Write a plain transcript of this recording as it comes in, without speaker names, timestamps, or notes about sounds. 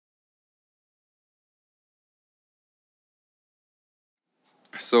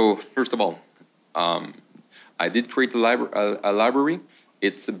So first of all, I did create a library.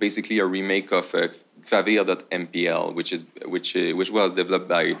 It's basically a remake of Favea.mpl, which was developed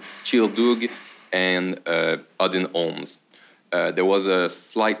by Childug and Odin Holmes. There was a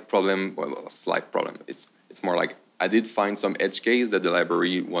slight problem. Well, a slight problem. It's more like I did find some edge case that the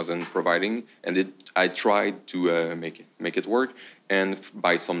library wasn't providing, and I tried to make it work. And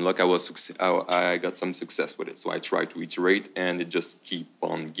by some luck, I got some success with it. So I tried to iterate, and it just keep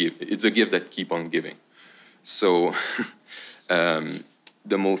on giving. It's a gift that keep on giving. So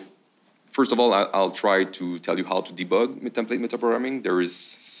first of all, I'll try to tell you how to debug template metaprogramming. There is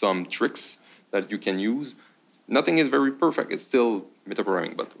some tricks that you can use. Nothing is very perfect. It's still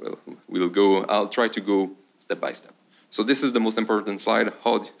metaprogramming, but I'll try to go step by step. So this is the most important slide: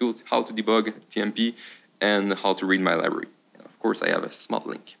 how to debug TMP and how to read my library. Of course, I have a small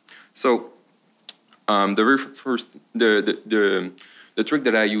link. So the very first, the trick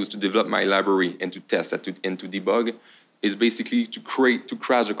that I use to develop my library and to test and to debug is basically to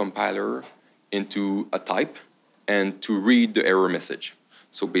crash a compiler into a type and to read the error message.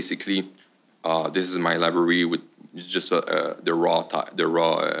 So basically, this is my library with just the raw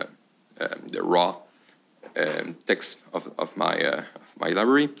text of my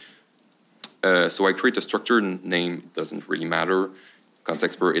library. So I create a structure name. It doesn't really matter.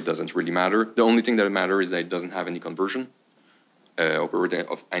 Context pair, it doesn't really matter. The only thing that matters is that it doesn't have any conversion operator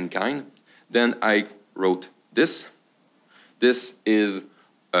of any kind. Then I wrote this. This is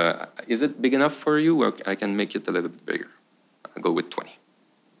it big enough for you? Or I can make it a little bit bigger. I'll go with 20.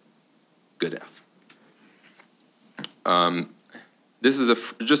 Good enough. This is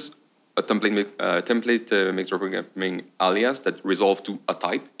just a template metaprogramming alias that resolves to a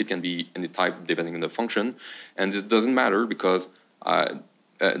type. It can be any type depending on the function. And this doesn't matter because,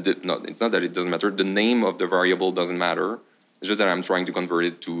 it's not that it doesn't matter. The name of the variable doesn't matter. It's just that I'm trying to convert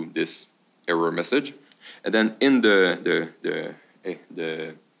it to this error message. And then in the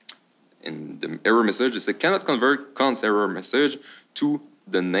error message, it says cannot convert const error message to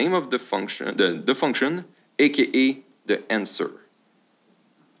the name of the function, the function, aka the answer.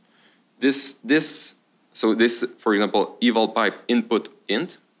 So this, for example, eval pipe input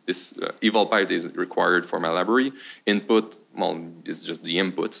int. This eval pipe is required for my library. Input, well, is just the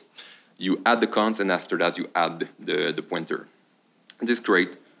inputs. You add the const, and after that you add the pointer. This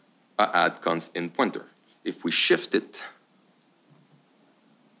create add const in pointer. If we shift it,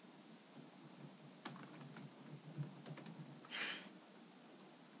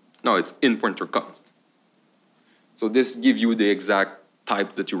 no, it's in pointer const. So this gives you the exact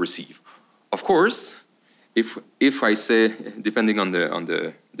type that you receive. Of course, if I say, depending on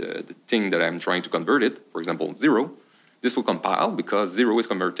the thing that I'm trying to convert it, for example, 0, this will compile because 0 is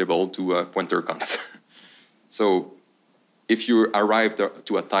convertible to a pointer const. So if you arrive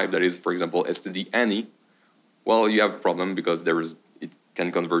to a type that is, for example, std any, well, you have a problem because it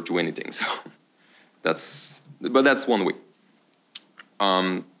can convert to anything. So that's one way.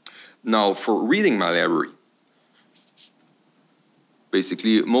 Now for reading my library,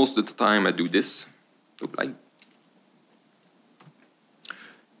 basically most of the time I do this.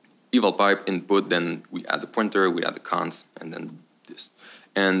 Eval pipe input, then we add the pointer, we add the const, and then this.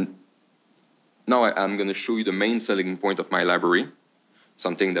 And now I'm going to show you the main selling point of my library,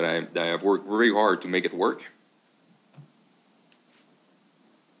 something that I have worked very hard to make it work.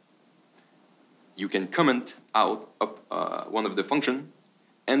 You can comment out one of the function,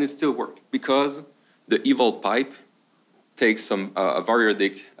 and it still works because the eval pipe takes a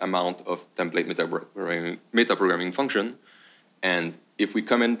variadic amount of template metaprogramming function, and if we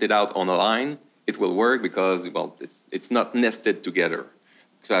comment it out on a line, it will work because, well, it's not nested together.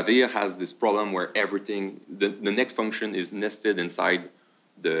 Favea has this problem where everything, the next function is nested inside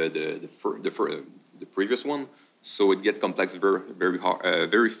the previous one, so it gets complex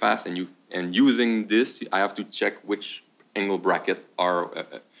very fast. And using this, I have to check which angle bracket are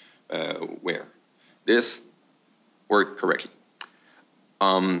where. This worked correctly.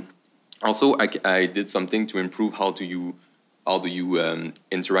 Also, I did something to improve how do you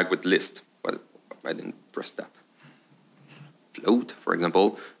interact with list, but I didn't press that. Float, for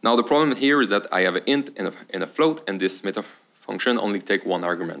example. Now the problem here is that I have an int and a float, and this meta function only take one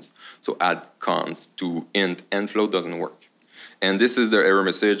argument. So add const to int and float doesn't work. And this is the error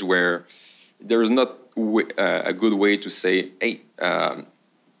message where there is not a good way to say, hey,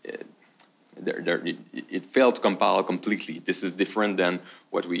 it failed to compile completely. This is different than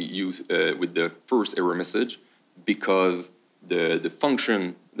what we use with the first error message, because the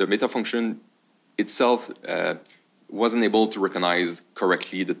function, the meta function itself wasn't able to recognize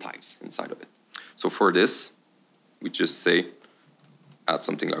correctly the types inside of it. So for this, we just say add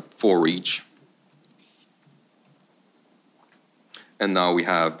something like for each. And now we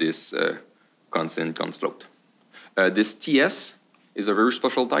have this constant const float. This TS is a very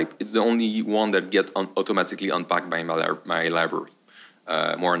special type. It's the only one that gets automatically unpacked by my library.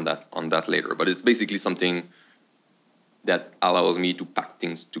 More on that later. But it's basically something that allows me to pack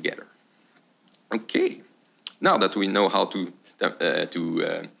things together. Okay, now that we know how to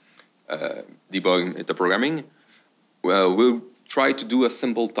debug MetaProgramming, well, we'll try to do a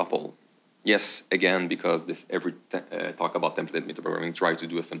simple tuple. Yes, again, because every talk about template MetaProgramming, try to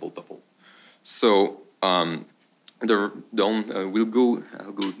do a simple tuple. So I'll go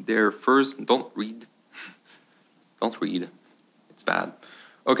there first. Don't read. Don't read. It's bad.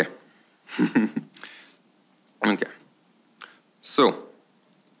 Okay. Okay. So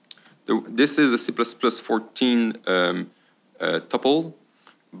this is a C++14 tuple,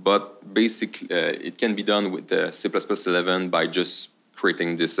 but basically it can be done with the C++11 by just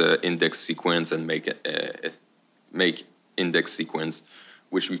creating this index sequence and make index sequence,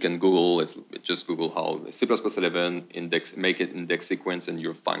 which we can Google. Just Google how C++11 make it index sequence, and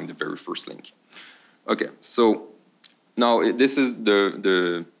you'll find the very first link. Okay, so now this is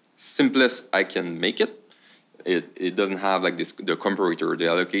the simplest I can make it. It doesn't have like this the comparator, the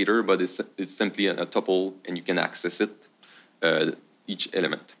allocator, but it's simply a tuple, and you can access it each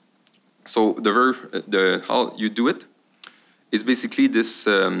element. So how you do it is basically this.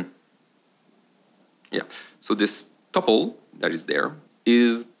 So this tuple that is there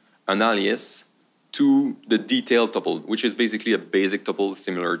is an alias to the detailed tuple, which is basically a basic tuple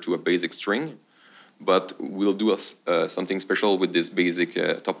similar to a basic string, but we'll do something special with this basic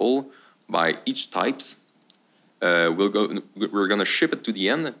tuple by each types. We're going to ship it to the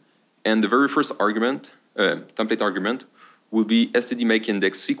end, and the very first argument, template argument, will be std make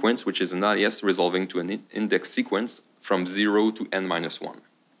index sequence, which is an alias resolving to an index sequence from 0 to n-1.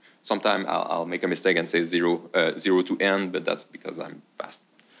 Sometimes I'll make a mistake and say 0 to n, but that's because I'm fast.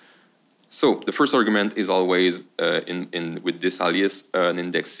 So the first argument is always with this alias an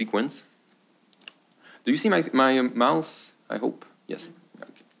index sequence. Do you see my mouse? I hope. Yes.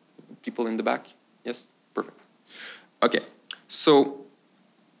 Okay. People in the back? Yes. Perfect. Okay. So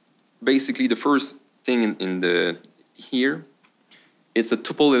basically, the first thing here, it's a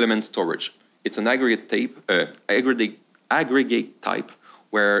tuple element storage. It's an aggregate type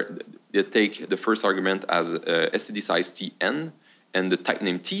where they take the first argument as std size tn and the type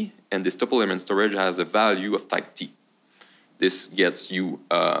name t, and this tuple element storage has a value of type t. This gets you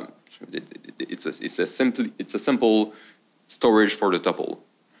it's a simple storage for the tuple.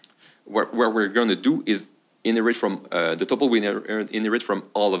 What we're going to do is inherit from the tuple. We inherit from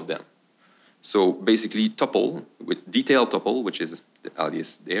all of them. So basically, tuple with detailed tuple, which is the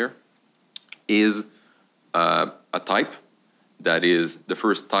alias there, is a type that is the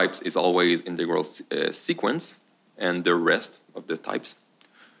first types is always integral sequence, and the rest of the types.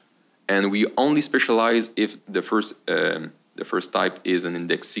 And we only specialize if the first type is an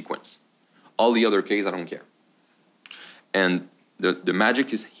index sequence. All the other cases, I don't care. And the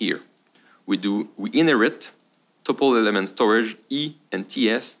magic is here. We inherit tuple element storage E and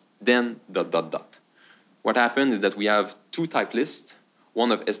TS, then ... What happens is that we have two type lists,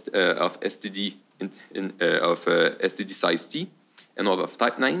 one of std std size t, and one of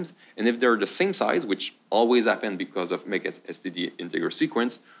type names. And if they're the same size, which always happen because of make it std integer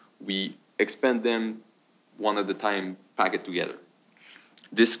sequence, we expand them one at a time, pack it together.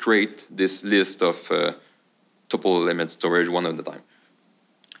 This creates this list of tuple element storage one at a time.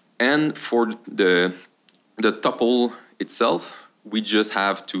 And for the tuple itself, we just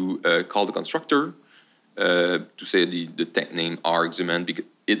have to call the constructor to say the tech name argument, because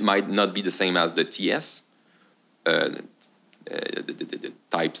it might not be the same as the TS. The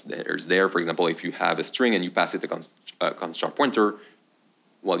types there's there. For example, if you have a string and you pass it a construct pointer,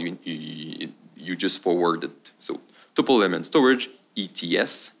 well, you just forward it. So tuple element storage,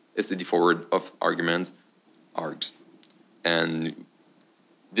 ETS, std forward of argument, args. And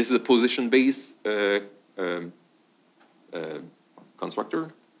this is a position-based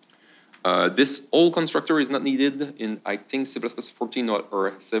constructor. This old constructor is not needed in, I think, C++14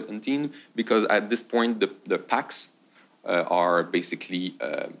 or 17, because at this point the packs are basically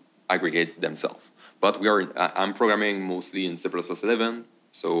aggregate themselves. But I'm programming mostly in C++11,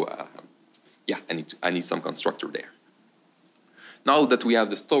 so yeah, I need some constructor there. Now that we have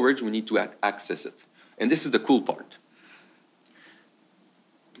the storage, we need to access it, and this is the cool part.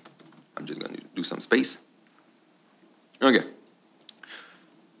 I'm just going to do some space. Okay.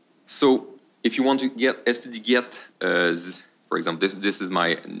 So if you want to get std get, for example, this is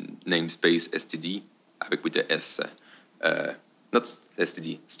my namespace std avec with the s not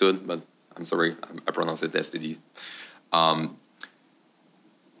std, stud, but I'm sorry, I pronounce it std.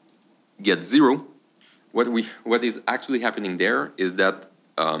 Get 0. What is actually happening there is that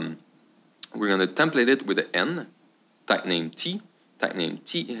we're going to template it with an n, type name t, type name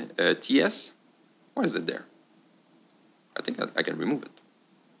ts. What is it there? I think I can remove it.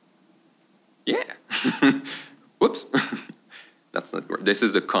 Yeah. Whoops. That's not great. This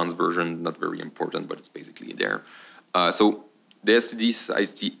is a cons version, not very important, but it's basically there. So the std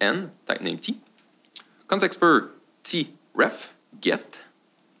size tn, type name t, context per t ref get.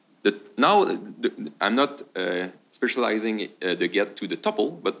 I'm not specializing the get to the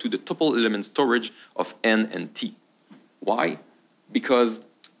tuple, but to the tuple element storage of n and t. Why? Because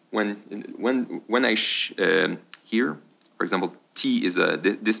when I here, for example, t is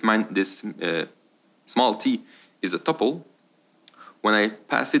this small t is a tuple. When I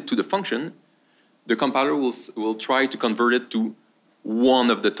pass it to the function, the compiler will try to convert it to one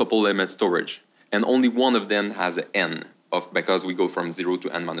of the tuple element storage, and only one of them has an n because we go from 0 to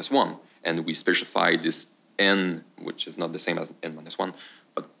n minus 1, and we specify this n, which is not the same as n minus 1,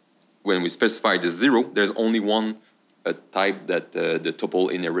 but when we specify this 0, there's only one type that the tuple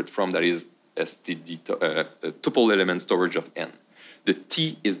inherit from, that is std tuple element storage of n. The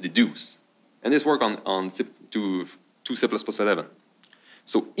t is deduce, and this works on to C++11.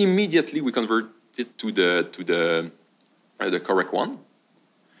 So immediately we convert it to the correct one,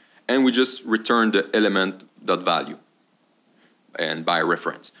 and we just return the element dot value and by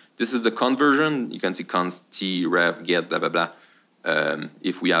reference. This is the conversion. You can see const t ref get blah blah blah.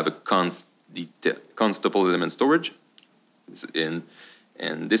 If we have a const tuple element storage, and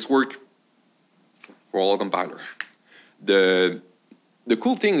this work for all compiler. The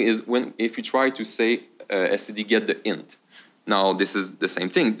cool thing is if you try to say std get the int. Now this is the same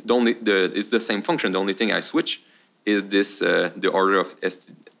thing. It's the same function. The only thing I switch is this the order of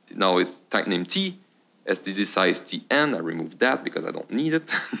std. Now it's type name t, std size tn. I remove that because I don't need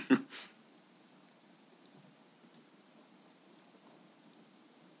it.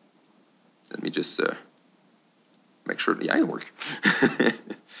 Let me just make sure the I work.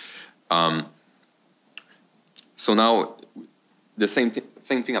 So now the same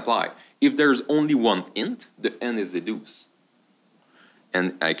thing apply. If there's only one int, the n is deduce.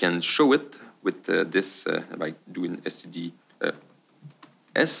 And I can show it with this by doing std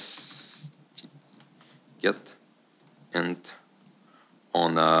s get int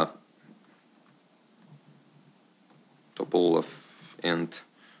on a tuple of int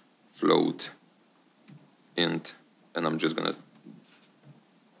float int, and I'm just gonna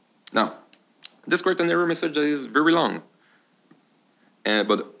now this correct an error message is very long,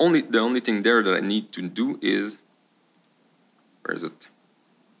 but the only thing there that I need to do is, where is it?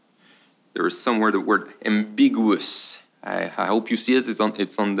 There is somewhere the word ambiguous. I hope you see it. It's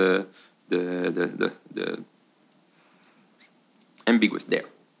on the ambiguous there,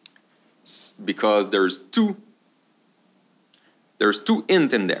 because there's two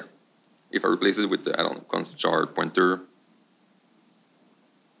int in there. If I replace it with the, I don't know, const char pointer,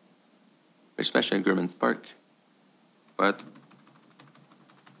 special increment spark, but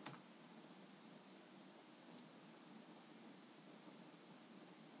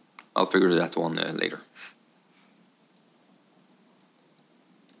I'll figure that one later.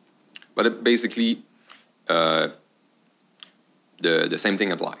 But it basically, the same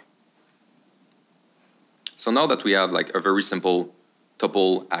thing apply. So now that we have like a very simple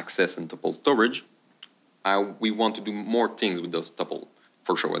tuple access and tuple storage, we want to do more things with those tuple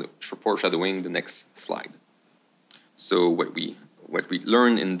for foreshadowing the next slide. So what we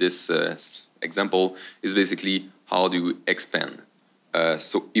learn in this example is basically how do you expand.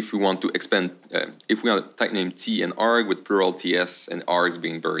 So if we want to expand, if we have type name t and arg with plural ts and args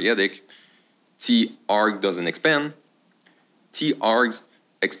being variadic, t arg doesn't expand. T args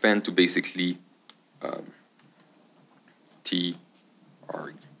expand to basically t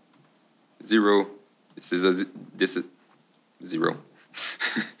arg 0. This is 0.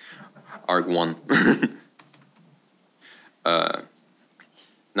 arg 1.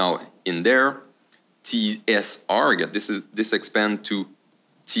 Now in there, ts arg, this expand to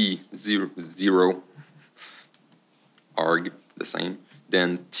t0 arg, the same.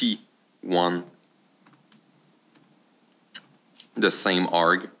 Then t1, the same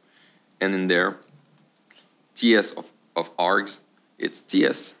arg, and in there ts of args, it's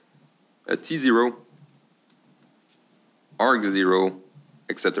ts, t0, arg 0,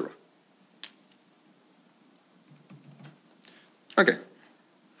 etc. Okay.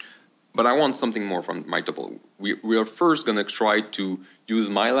 But I want something more from my tuple. We are first going to try to use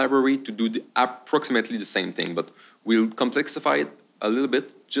my library to do approximately the same thing, but We'll complexify it a little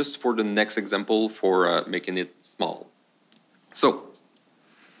bit just for the next example for making it small. So,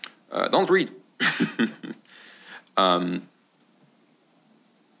 don't read. I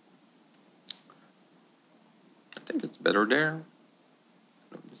think it's better there.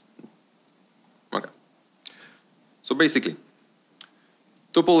 Okay. So basically,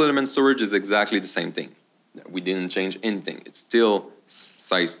 tuple element storage is exactly the same thing. We didn't change anything. It's still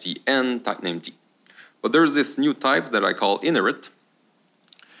size tn, type name t. But there's this new type that I call inherit,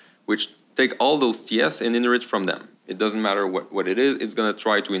 which take all those ts and inherit from them. It doesn't matter what it is, it's going to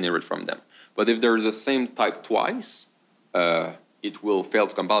try to inherit from them. But if there's the same type twice, it will fail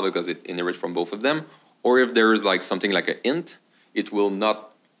to compile because it inherits from both of them. Or if there is like something like an int, it will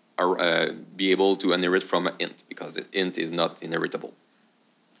not be able to inherit from an int because int is not inheritable.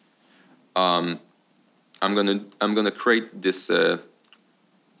 I'm gonna create this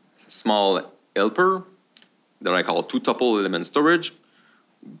small helper that I call two-tuple element storage.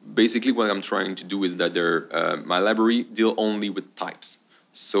 Basically, what I'm trying to do is that my library deal only with types.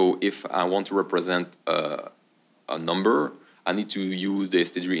 So if I want to represent a number, I need to use the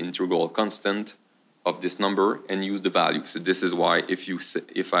std integral constant of this number and use the value. So this is why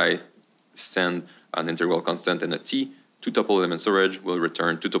if I send an integral constant and a t, two-tuple element storage will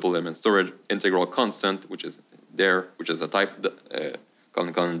return two-tuple element storage integral constant, which is there, which is a type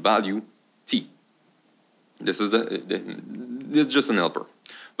constant value t. This is this is just an helper,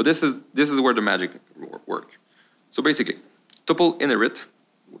 but this is where the magic work. So basically, tuple inherit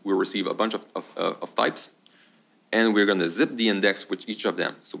will receive a bunch of types, and we're going to zip the index with each of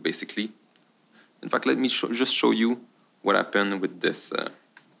them. So basically, in fact, let me just show you what happened with this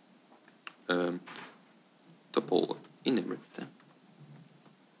tuple inherit.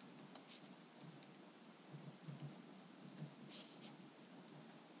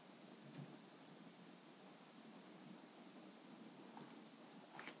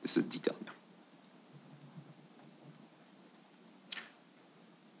 This is detailed.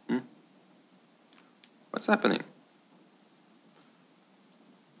 What's happening?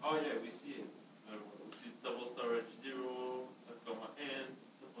 Oh yeah, we see it. We see double storage 0, comma n,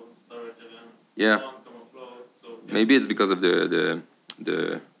 double storage element 1, comma float. So yeah. Maybe it's because of the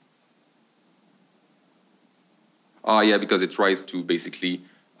oh yeah, because it tries to basically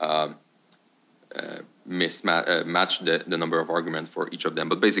match the number of arguments for each of them.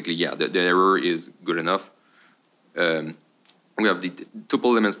 But basically, yeah, the error is good enough. We have the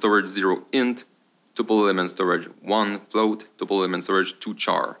tuple element storage 0 int, tuple element storage 1 float, tuple element storage 2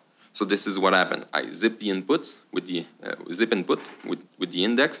 char. So this is what happened. I zip the inputs with the zip input with the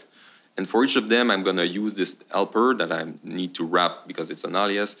index, and for each of them, I'm gonna use this helper that I need to wrap because it's an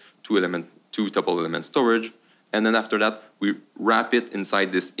alias, two tuple element storage, and then after that, we wrap it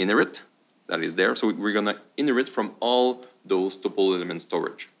inside this inherit that is there. So we're gonna inherit from all those tuple element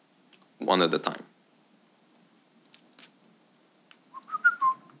storage, one at a time.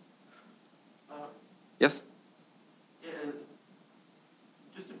 Yes? Yeah,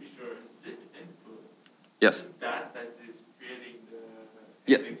 just to be sure, zip input. Yes. That is creating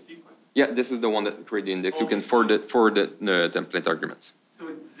the index sequence. Yeah, this is the one that creates the index. You can forward the template arguments. So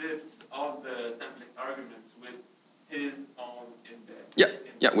it zips all the template arguments with his own index. Yeah,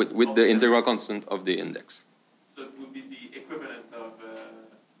 yeah, with the integral constant of the index. So it would be the equivalent of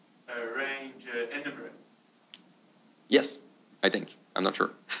a range enumerate. Yes, I think. I'm not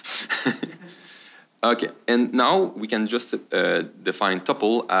sure. Okay, and now we can just define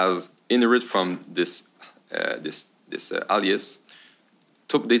tuple as inherit from this alias.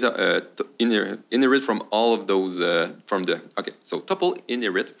 Inherit from all of those so tuple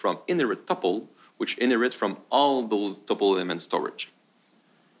inherit from inherit tuple, which inherit from all those tuple element storage.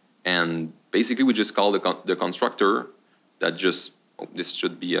 And basically we just call the constructor that just, this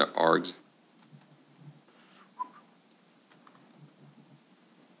should be args.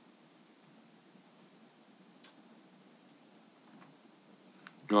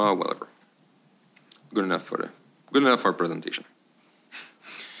 Oh, whatever. Good enough for a presentation.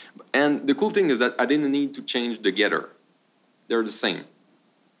 And the cool thing is that I didn't need to change the getter. They're the same,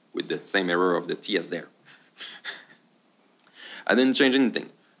 with the same error of the TS there. I didn't change anything.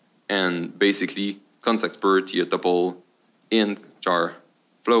 And basically, const expert, tuple, int, char,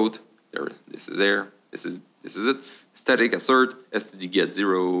 float, this is there, this is it. Static assert, std get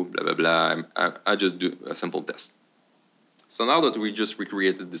 0, blah, blah, blah. I just do a simple test. So now that we just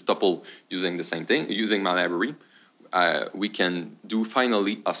recreated this tuple using the same thing, using my library, we can do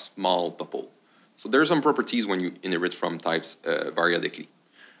finally a small tuple. So there are some properties when you inherit from types variadically.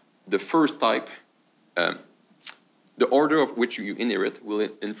 The first type, the order of which you inherit will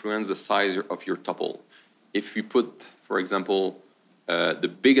influence the size of your tuple. if you put, for example,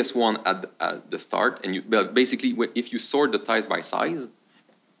 the biggest one at the start, and you basically, if you sort the types by size,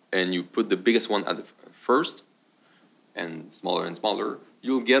 and you put the biggest one at the first, and smaller,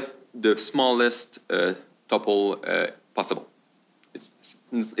 you'll get the smallest tuple possible.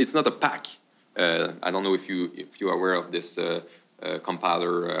 It's not a pack. I don't know if you're aware of this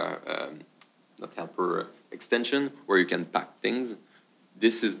compiler, not helper extension, where you can pack things.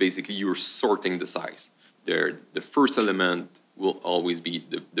 This is basically you're sorting the size. The first element will always be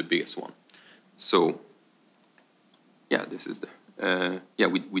the biggest one. So yeah, this is the yeah,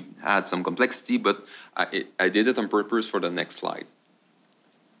 we had some complexity, but I did it on purpose for the next slide.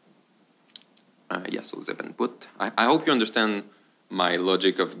 Yeah, so zip and put. I hope you understand my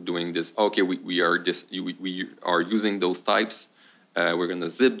logic of doing this. Okay, we are using those types. We're going to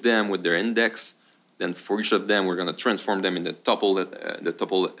zip them with their index. Then for each of them, we're going to transform them in the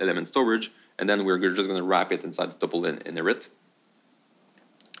tuple element storage, and then we're just going to wrap it inside the tuple inherit.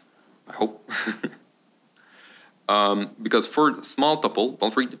 I hope. Because for small tuple,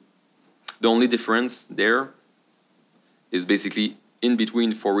 don't read. The only difference there is basically in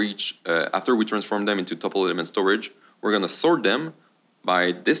between for each. After we transform them into tuple element storage, we're going to sort them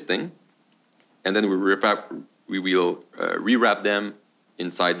by this thing, and then we will rewrap them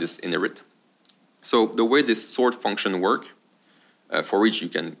inside this inherit. So the way this sort function works, for each you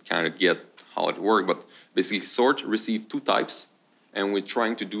can kind of get how it works, but basically sort receive two types, and we're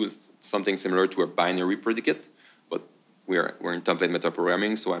trying to do something similar to a binary predicate, but we're in template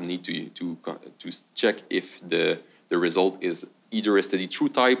metaprogramming, so I need to check if the result is either std true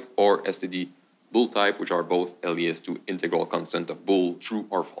type or std bool type, which are both LES to integral constant of bool, true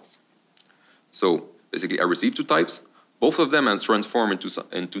or false. So basically I receive two types. Both of them are transformed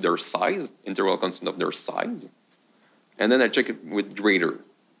into their size, integral constant of their size. And then I check it with greater.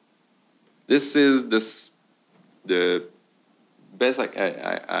 This is the best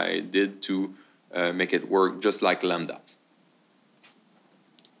I did to make it work just like lambdas.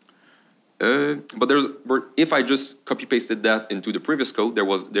 But if I just copy pasted that into the previous code,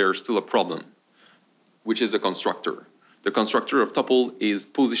 there's still a problem, which is a constructor. The constructor of tuple is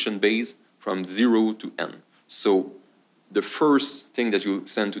position based from 0 to n. So the first thing that you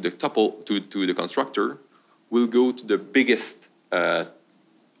send to the tuple to the constructor will go to the biggest tuple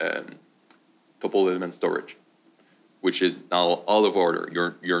element storage, which is now out of order.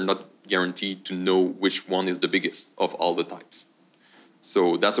 You're not guaranteed to know which one is the biggest of all the types.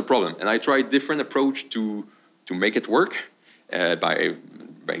 So that's a problem. And I tried different approach to make it work by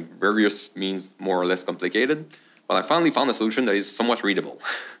various means, more or less complicated. But I finally found a solution that is somewhat readable.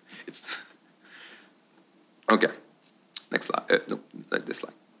 It's okay. Next slide. No, like this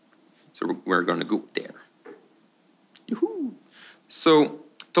slide. So we're going to go there. Yoo-hoo. So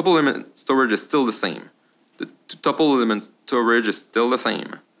tuple element storage is still the same. The tuple element storage is still the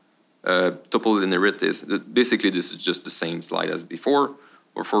same. Tuple inherit is basically this is just the same slide as before.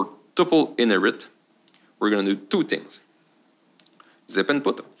 Or for tuple inherit, we're going to do two things. Zip and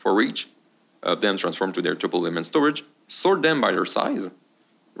put for each of them transform to their tuple element storage, sort them by their size,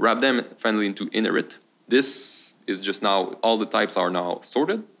 wrap them finally into inherit. This is just now, all the types are now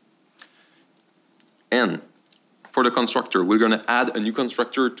sorted. And for the constructor, we're going to add a new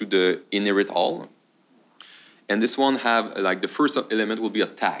constructor to the inherit all. And this one have, like the first element will be a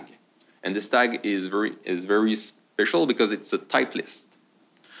tag. And this tag is very special because it's a type list.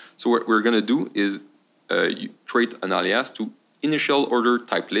 So what we're going to do is you create an alias to initial order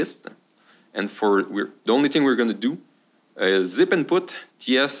type list. And the only thing we're going to do is zip and put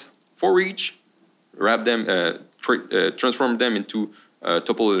ts for each, wrap them, transform them into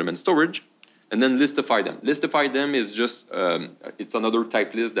tuple element storage, and then listify them. Listify them is just, it's another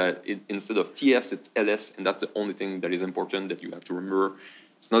type list that instead of ts, it's ls, and that's the only thing that is important that you have to remember.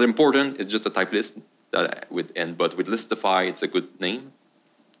 It's not important, it's just a type list, but with listify, it's a good name.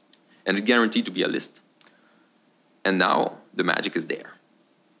 And it's guaranteed to be a list. And now the magic is there.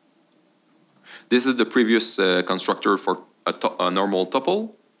 This is the previous constructor for a normal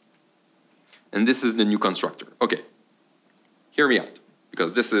tuple. And this is the new constructor. Okay, hear me out,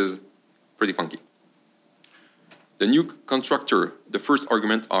 because this is pretty funky. The new constructor, the first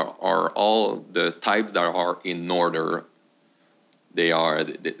argument are all the types that are in order.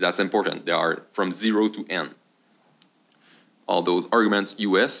 That's important. They are from 0 to n. All those arguments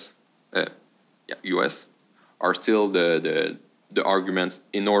US are still the arguments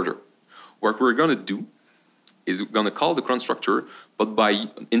in order. What we're going to do is we're going to call the constructor, but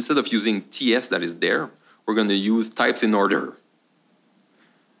instead of using ts that is there, we're going to use types in order.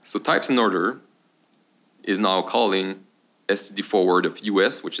 So types in order is now calling std forward of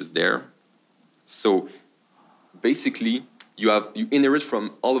US, which is there. So basically you inherit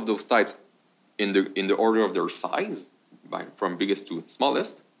from all of those types in the order of their size, from biggest to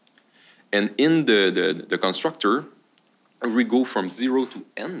smallest. And in the constructor, we go from 0 to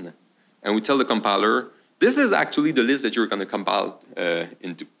n, and we tell the compiler, this is actually the list that you're going to compile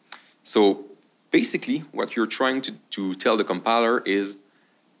into. So basically, what you're trying to tell the compiler is,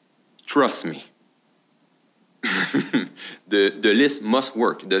 trust me. the list must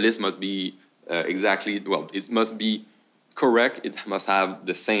work. The list must be it must be correct. It must have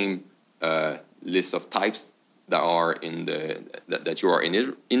the same list of types that are that you are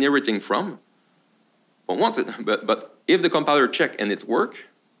inheriting from. But if the compiler check and it work,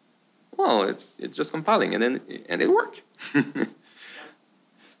 well, it's just compiling and it work.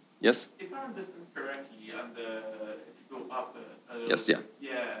 Yes. If I understand correctly, if you go up a little yes, bit,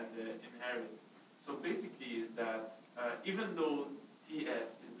 yeah, and inherit. So basically, is that even though TS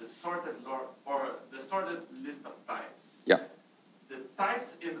is the sorted list of types, yeah, the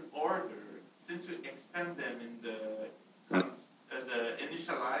types in order, since we expand them in the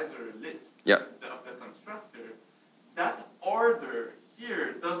initializer list yeah, of the constructor, that order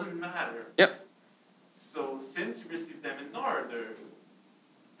here doesn't matter. yeah. So since you receive them in order,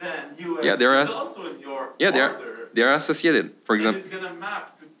 then US yeah, is also in your order. They are associated. For example, and it's going to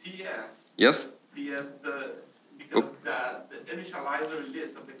map to TS. Yes. TS because the initializer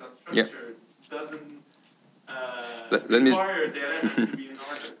list of the constructor doesn't require the element to be in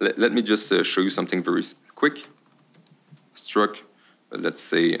order. Let me just show you something very quick. Struct, let's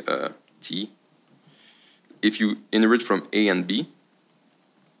say T. If you inherit from A and B,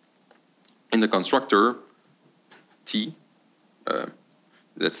 in the constructor T,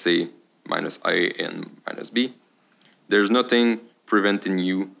 let's say minus A and minus B, there's nothing preventing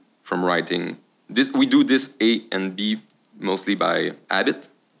you from writing this. We do this A and B mostly by habit,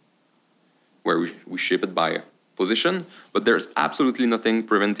 where we shape it by position, but there's absolutely nothing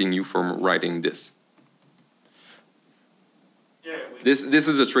preventing you from writing this. Yeah, this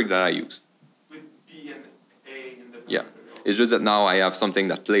is a trick that I use. With B and A in the yeah, it's just that now I have something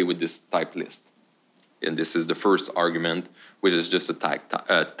that play with this type list. And this is the first argument, which is just a tag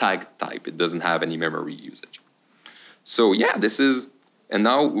type. It doesn't have any memory usage. So yeah, this is, and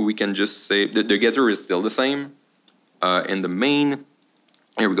now we can just say the getter is still the same. In the main,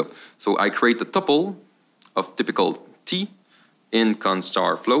 here we go. So I create a tuple of typical T in const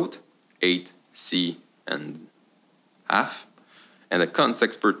char float, 8, C, and half, and a const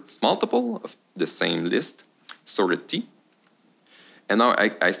expert small tuple of the same list, sorted T. And now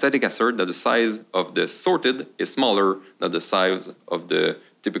I static assert that the size of the sorted is smaller than the size of the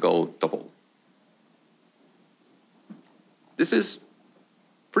typical tuple. This is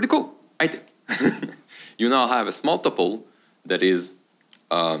pretty cool, I think. You now have a small tuple that is,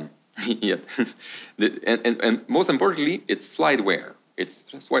 yeah, and most importantly, it's slideware. It's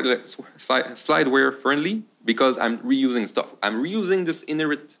slideware friendly because I'm reusing stuff. I'm reusing this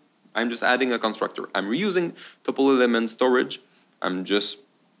inherit. I'm just adding a constructor. I'm reusing tuple element storage. I'm just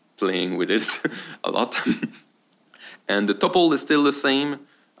playing with it a lot. And the tuple is still the same.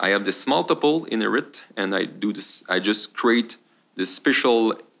 I have this small tuple inherit, and I do this. I just create this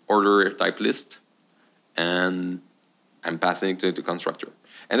special order type list, and I'm passing it to the constructor.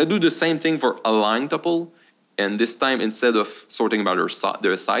 And I do the same thing for align tuple, and this time instead of sorting by their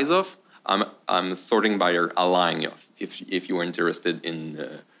size of, I'm sorting by their align of. If you are interested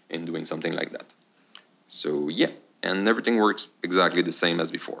in doing something like that. So yeah. And everything works exactly the same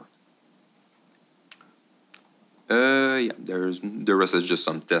as before. Yeah, the rest is just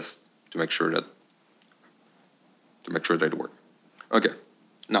some tests to make sure that it works. Okay,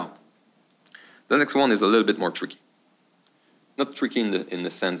 now the next one is a little bit more tricky. Not tricky in the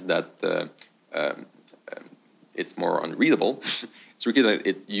sense that it's more unreadable. It's tricky that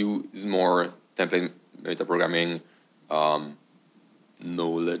it uses more template metaprogramming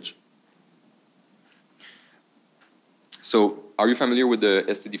knowledge. So, are you familiar with the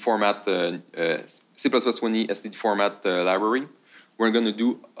std format, C++20 std format library? We're going to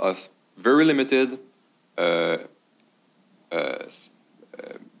do a very limited,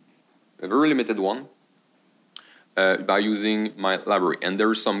 one by using my library, and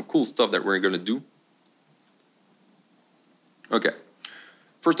there's some cool stuff that we're going to do. Okay.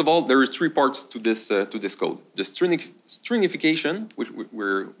 First of all, there is 3 parts to this code. The stringification,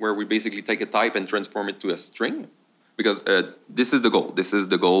 where we basically take a type and transform it to a string. Because this is the goal. This is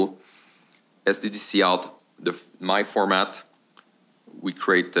the goal. SDDC out my format. We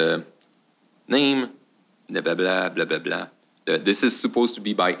create the name, blah blah blah blah blah blah. This is supposed to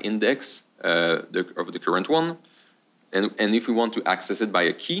be by index of the current one, and if we want to access it by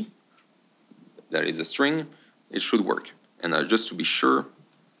a key, that is a string, it should work. And just to be sure,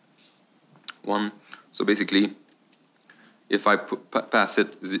 1. So basically, if I pass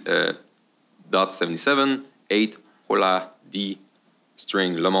it .77, 8, hola, d,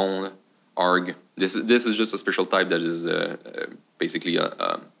 string, le monde, arg. This is just a special type that is basically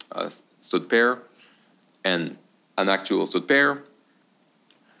a stud pair and an actual stud pair.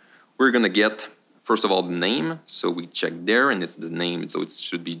 We're gonna get, first of all, the name. So we check there, and it's the name, so it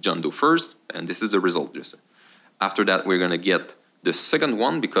should be John Doe first, and this is the result. After that, we're gonna get the second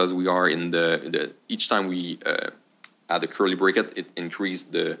one, because we are in each time we add a curly bracket, it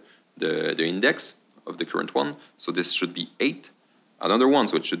increased the index of the current one. So this should be 8. Another one,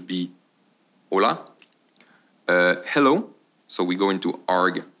 so it should be hola. Hello. So we go into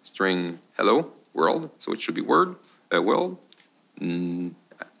arg string hello world. So it should be world.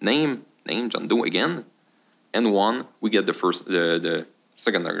 Name John Doe again. And 1, we get the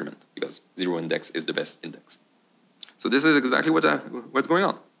second argument, because 0 index is the best index. So this is exactly what's going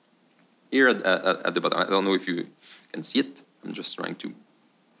on here at the bottom. I don't know if you can see it. I'm just trying to.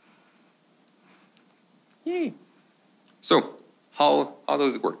 Yay. So how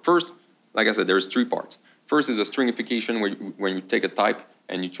does it work? First, like I said, there's 3 parts. First is a stringification, when you take a type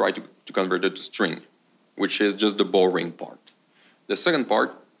and you try to convert it to string, which is just the boring part. The second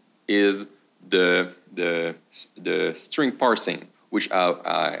part is the string parsing, which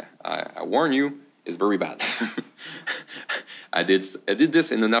I warn you is very bad. I did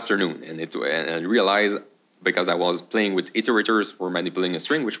this in an afternoon, and I realized, because I was playing with iterators for manipulating a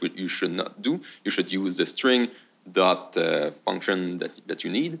string, which you should not do. You should use the string dot function that you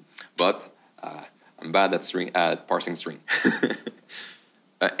need, but I'm bad at parsing string.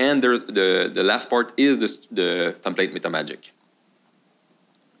 And the last part is the template metamagic.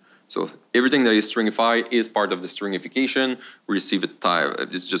 So everything that is stringify is part of the stringification. We receive a type.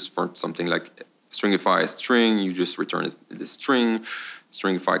 It's just for something like stringify a string. You just return it the string.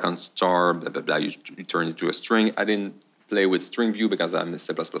 Stringify const char, blah blah blah. You turn it to a string. I didn't play with string view because I'm in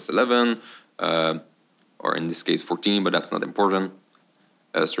C++ 11, or in this case 14, but that's not important.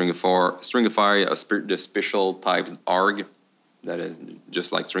 Stringify the special types arg, that is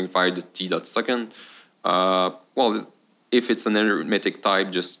just like stringify the t.second. Well, if it's an arithmetic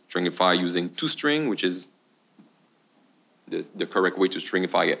type, just stringify using toString, which is the correct way to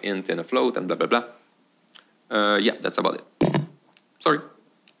stringify an int and a float, and blah blah blah. Yeah, that's about it. Sorry.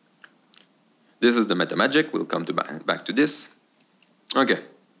 This is the metamagic. We'll come back to this. Okay.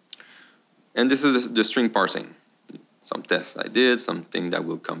 And this is the string parsing. Some tests I did, something that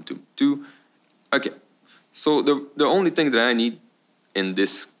we'll come to too. Okay. So the only thing that I need in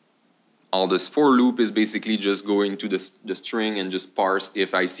all this for loop is basically just going to the string and just parse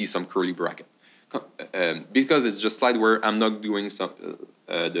if I see some curly bracket. Because it's just slide where I'm not doing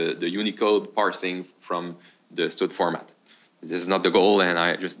the Unicode parsing from the stud format. This is not the goal, and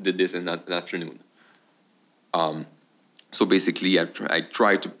I just did this in that afternoon. So basically, I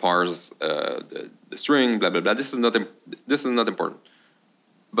try to parse the string, blah blah blah. This is not important.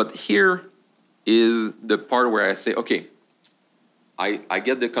 But here is the part where I say, okay, I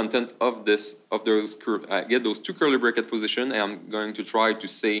get the content of I get those 2 curly bracket position, and I'm going to try to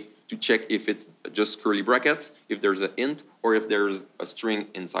check if it's just curly brackets, if there's an int, or if there's a string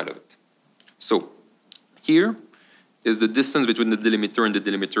inside of it. So here is the distance between the delimiter and the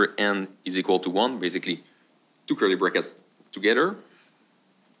delimiter n is equal to 1, basically 2 curly brackets together.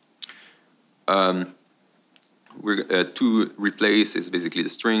 To replace is basically the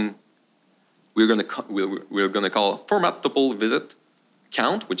string. We're gonna call format tuple visit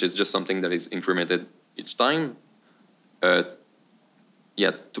count, which is just something that is incremented each time. Okay,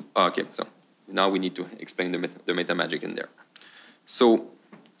 so now we need to explain the metamagic in there. So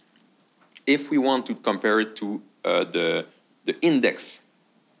if we want to compare it to the index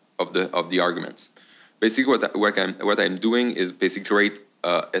of the arguments, basically what I'm doing is basically create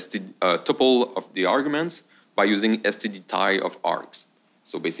a tuple of the arguments by using std_tie of args.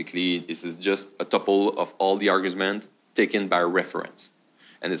 So basically, this is just a tuple of all the arguments taken by reference.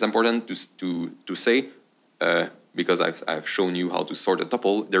 And it's important to say, because I've shown you how to sort a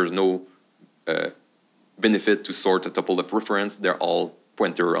tuple, there's no benefit to sort a tuple of reference. They're all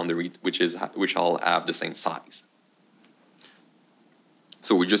pointer on the read, which all have the same size.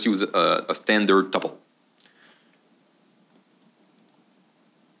 So we just use a standard tuple.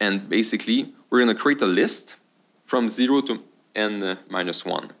 And basically, we're going to create a list from 0 to n minus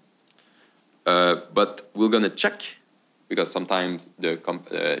 1. But we're going to check, because sometimes if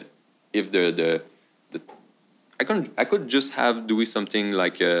I could just have doing something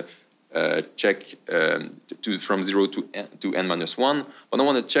like check from 0 to n minus 1, but I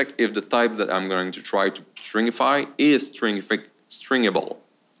want to check if the types that I'm going to try to stringify is stringable.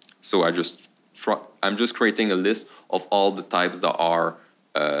 So I'm just creating a list of all the types that are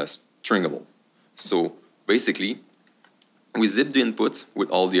stringable. So basically, we zip the inputs with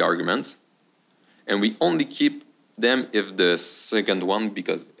all the arguments, and we only keep them if the second one,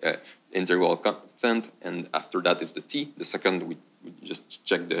 because integral constant, and after that is the t. The second, we just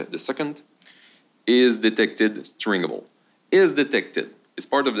check the second, is detected stringable. Is detected is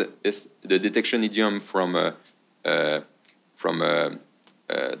part of the detection idiom from the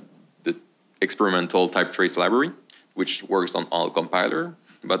experimental type trace library, which works on all compiler.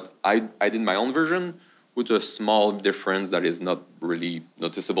 But I did my own version with a small difference that is not really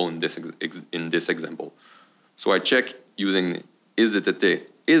noticeable in this example. So I check using is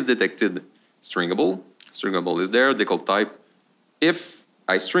detected stringable. Stringable is there, decal type. If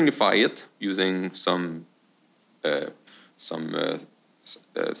I stringify it using some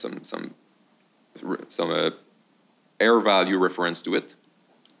error value reference to it,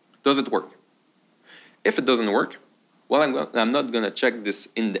 does it work? If it doesn't work, well, I'm not going to check this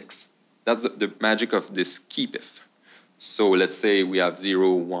index. That's the magic of this keep if. So let's say we have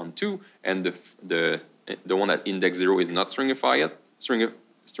 0, 1, 2, and the one at index 0 is not stringable.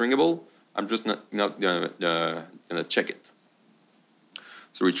 I'm just not gonna check it.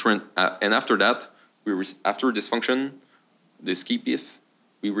 So and after that, after this function, this keep if,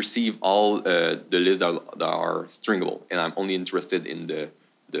 we receive all the lists that are stringable, and I'm only interested in the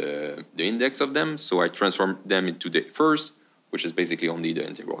index of them. So I transform them into the first, which is basically only the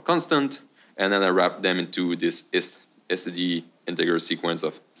integral constant, and then I wrap them into this std integer sequence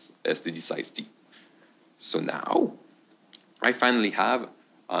of std size t. So now I finally have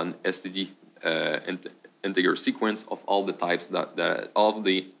an std integer sequence of all the types all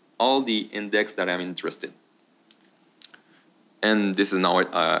the index that I'm interested. And this is now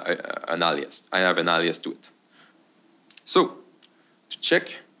an alias. I have an alias to it. So to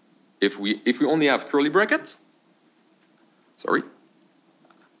check if we only have curly brackets, sorry,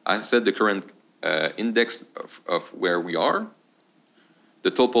 I said the current index of where we are,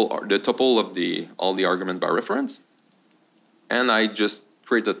 the tuple of all the arguments by reference, and I just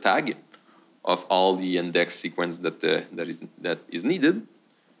create a tag of all the index sequence that is needed,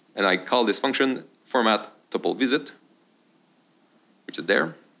 and I call this function format tuple visit, which is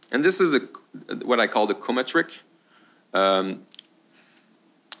there, and this is what I call the cometric. How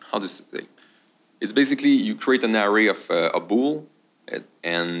to say? It's basically you create an array of a bool,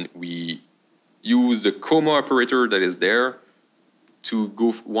 and we use the comma operator that is there to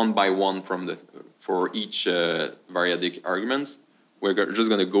go one by one for each variadic arguments. We're just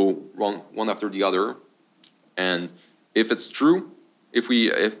going to go one after the other, and if it's true,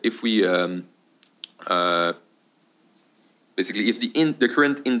 basically if the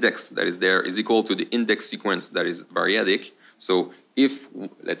current index that is there is equal to the index sequence that is variadic. So if,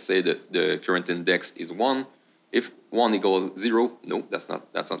 let's say, the current index is 1, if 1 equals 0, no, that's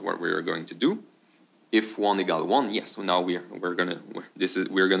not what we're going to do. If 1 equals 1, yes, so now we're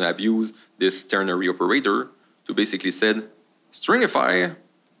gonna abuse this ternary operator to basically say stringify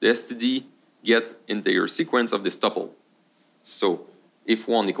the std get integer sequence of this tuple. So if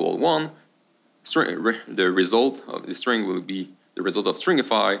 1 equals 1, the result of the string will be the result of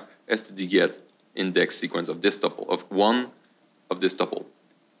stringify std get index sequence of this tuple, of 1 of this tuple,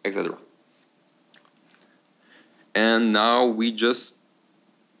 etc. And now we just,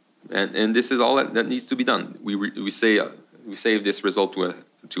 and this is all that needs to be done. We save this result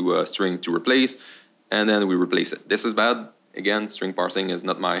to a string to replace, and then we replace it. This is bad. Again, string parsing is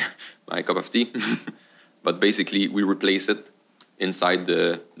not my cup of tea, but basically we replace it inside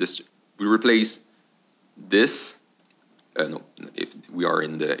we replace this. No, if we are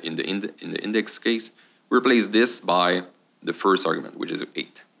in the index case, we replace this by the first argument, which is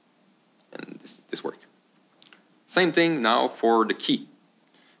 8, and this works. Same thing now for the key,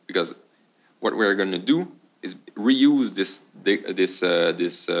 because what we're going to do is reuse this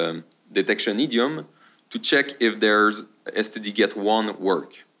detection idiom to check if there's std get 1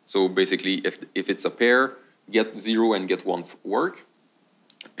 work. So basically, if it's a pair, get 0 and get 1 work,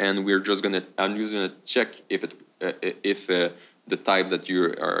 and I'm just gonna check if the types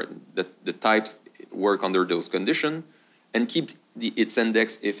the types work under those conditions, and keep its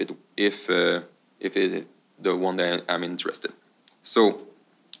index if the one that I'm interested. So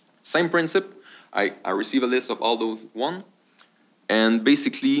same principle. I receive a list of all those 1, and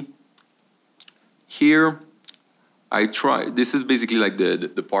basically here I try. This is basically like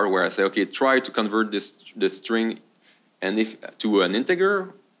the part where I say, okay, try to convert this string to an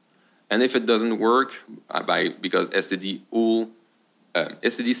integer, And if it doesn't work, because std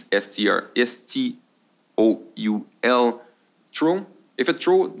stoul throw, if it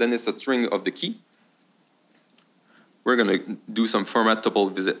throw, then it's a string of the key. We're going to do some format tuple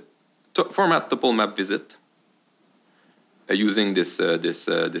map visit using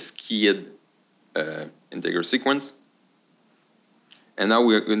this keyed integer sequence. And now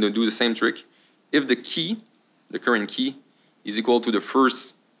we're going to do the same trick. If the key, the current key, is equal to the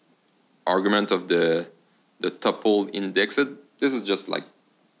first argument of the tuple indexed, this is just like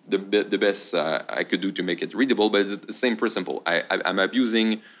the best I could do to make it readable, but it's the same principle. I'm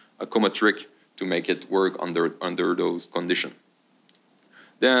abusing a comma trick to make it work under those conditions.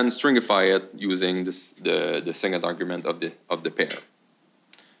 Then stringify it using the second argument of the pair.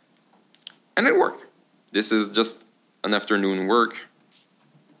 And it worked. This is just an afternoon work.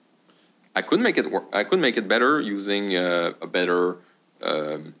 I could make it work. I could make it better using a better,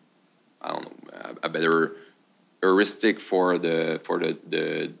 I don't know, a better heuristic for the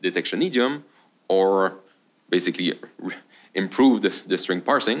detection idiom, or basically improve the string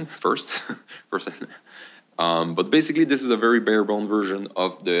parsing first. But basically, this is a very bare bone version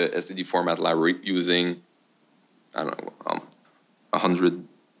of the std format library using, I don't know,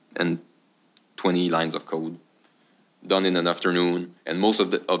 120 lines of code done in an afternoon, and most of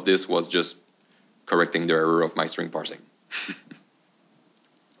this was just correcting the error of my string parsing.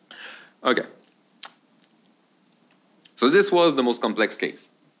 Okay. So this was the most complex case.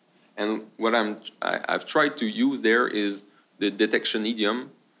 And what I've tried to use there is the detection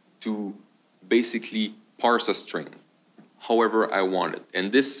idiom to basically parse a string however I want it.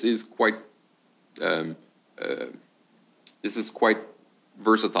 And this is quite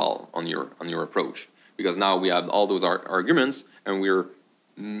versatile on your approach, because now we have all those arguments, and we're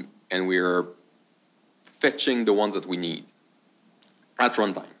fetching the ones that we need at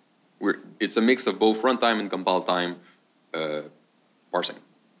runtime. It's a mix of both runtime and compile time parsing.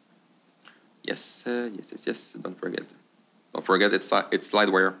 Yes, yes. Don't forget it's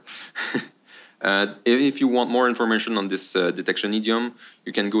slideware. If you want more information on this detection idiom,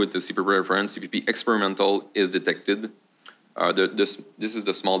 you can go to CPP reference. CPP experimental is detected. This is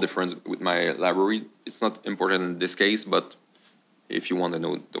the small difference with my library. It's not important in this case, but if you want to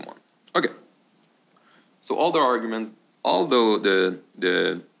know the one. Okay. So all the arguments, although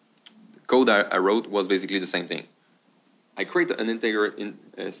the code I wrote was basically the same thing. I create an integer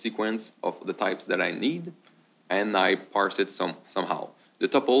sequence of the types that I need, and I parse it somehow. The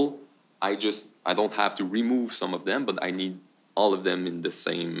tuple, I don't have to remove some of them, but I need all of them in the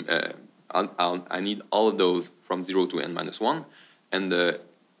same. I need all of those from 0 to n-1, and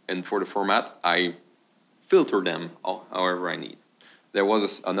for the format, I filter them however I need. There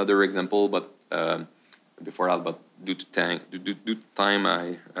was another example, but before that, but due to time,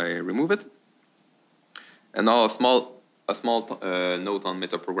 I remove it. And now a small note on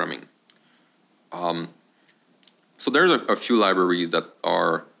metaprogramming. So there's a few libraries that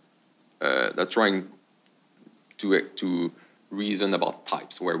are trying to reason about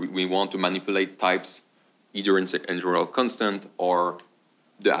types, where we want to manipulate types either in integral constant or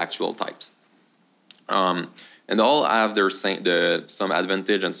the actual types. And all have some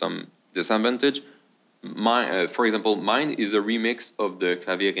advantage and some disadvantage. For example, mine is a remix of the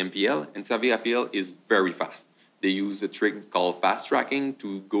Clavier MPL, and Clavier MPL is very fast. They use a trick called fast tracking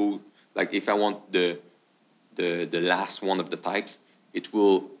to go, like if I want the last one of the types, it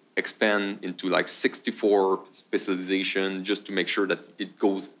will expand into like 64 specialization just to make sure that it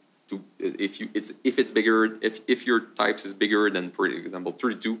goes to, if it's bigger, if your types is bigger than, for example,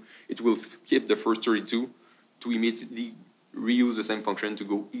 32, it will skip the first 32 to immediately reuse the same function to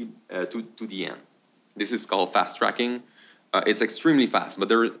go to the end. This is called fast tracking. It's extremely fast,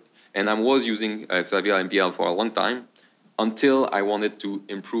 but and I was using Clavier MPL for a long time until I wanted to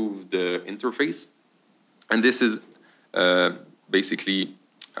improve the interface. And this is basically,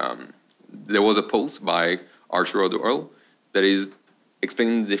 there was a post by Archer O'Doyle that is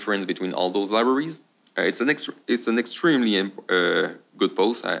explaining the difference between all those libraries. It's an extremely good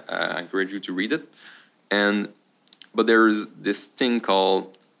post. I encourage you to read it. But there is this thing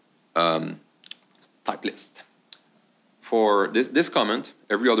called type list. For this comment,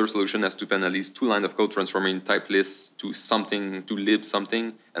 every other solution has to pen at least 2 lines of code transforming type list to something, to lib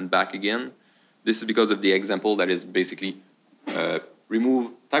something, and back again. This is because of the example that is basically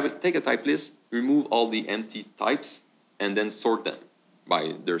take a type list, remove all the empty types, and then sort them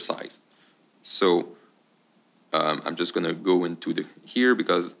by their size. So I'm just going to go into here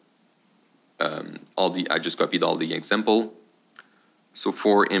because I just copied all the example. So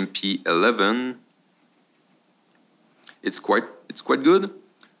for MP11, it's quite good.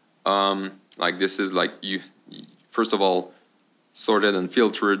 Like this is like first of all, sorted and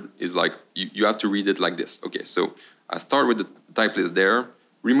filtered is like you have to read it like this. Okay, so I start with the type list there,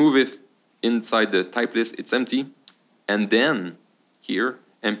 remove if inside the type list it's empty, and then here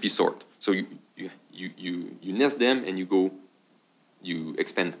MP sort. So you nest them and you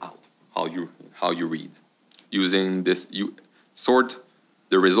expand out how you read. Using this, you sort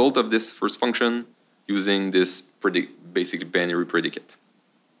the result of this first function using this basically binary predicate.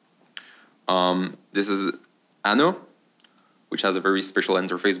 This is Anno, which has a very special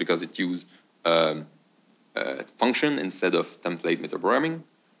interface because it uses function instead of template metaprogramming.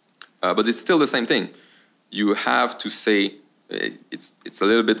 But it's still the same thing. You have to say, it's a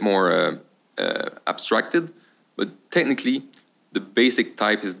little bit more abstracted, but technically the basic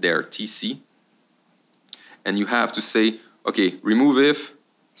type is there, TC. And you have to say, okay, remove if,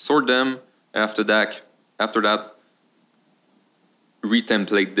 sort them, after that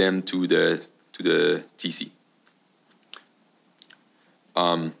retemplate them to the TC.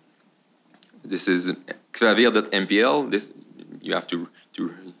 This is clavier.mpl. This you have to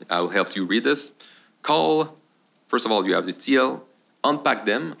I'll help you read this. Call. First of all, you have the TL. Unpack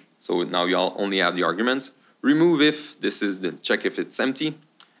them. So now you only have the arguments. Remove if. This is the check if it's empty.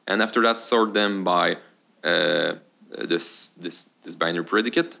 And after that, sort them by this binary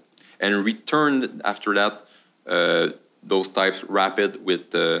predicate, and return after that those types wrapped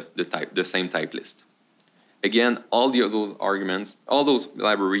with the same type list. Again, all those arguments, all those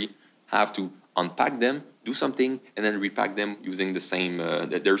library have to unpack them, do something, and then repack them using the same.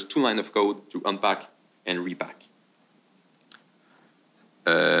 There's 2 lines of code to unpack and repack.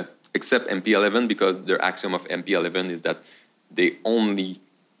 Except MP11, because the axiom of MP11 is that they only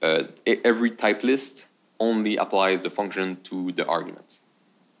every type list only applies the function to the arguments.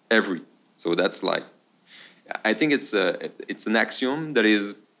 So that's like, I think it's an axiom that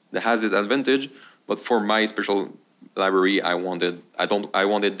has its advantage, but for my special library, I wanted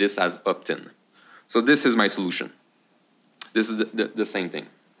this as opt-in. So this is my solution. This is the same thing.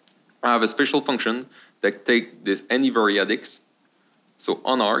 I have a special function that take any variadics. So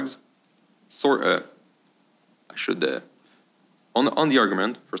on args, sort. I should on the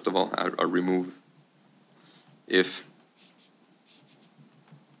argument. First of all, I'll remove if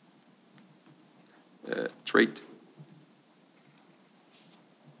trait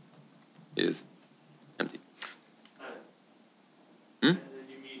is empty. And then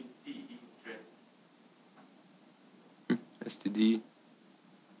you mean DE trait. STD.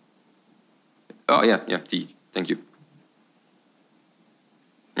 Oh yeah, T. Thank you.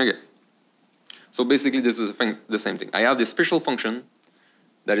 Okay. So basically, this is the same thing. I have this special function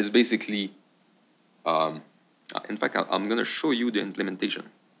that is basically. In fact, I'm going to show you the implementation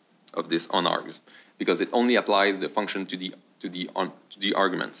of this on args because it only applies the function to the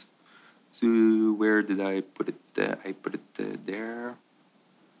arguments. So where did I put it? I put it there.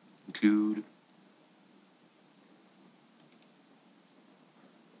 Include.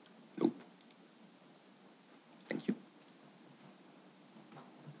 Nope. Thank you.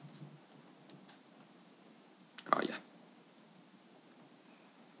 Oh yeah.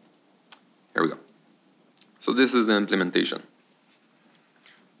 Here we go. So this is the implementation.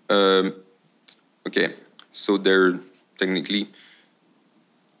 Okay, so they're technically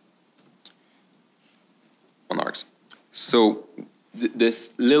on args. So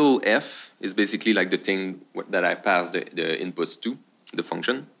this little f is basically like the thing that I pass the inputs to, the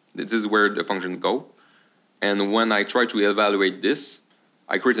function. This is where the function go. And when I try to evaluate this,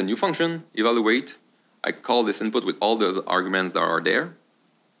 I create a new function, evaluate. I call this input with all those arguments that are there,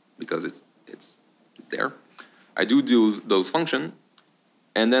 because it's there. I do those functions,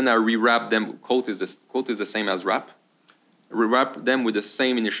 and then I rewrap them. Quote is the same as wrap. Rewrap them with the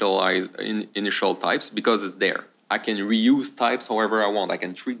same initial types because it's there. I can reuse types however I want. I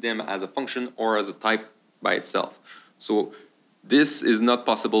can treat them as a function or as a type by itself. So this is not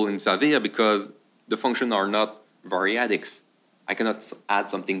possible in Clavier because the functions are not variadics. I cannot add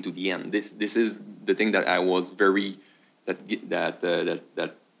something to the end. This is the thing that I was very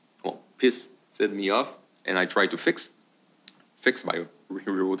pissed me off, and I tried to fix by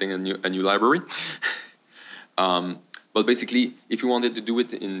rewriting a new library. But basically, if you wanted to do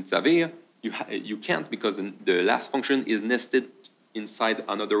it in Clavier, you can't because the last function is nested inside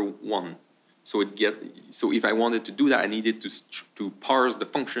another one. So if I wanted to do that, I needed to parse the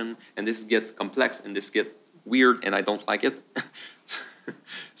function, and this gets complex and this gets weird, and I don't like it.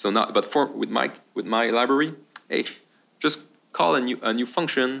 So now, but with my library, hey, just call a new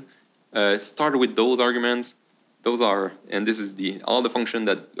function. Start with those arguments. And this is all the function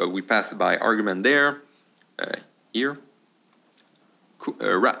that we pass by argument there, here.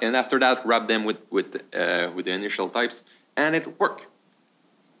 and after that wrap them with the initial types, and it worked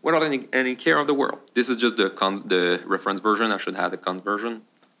without any care of the world. This is just the reference version. I should have the const version.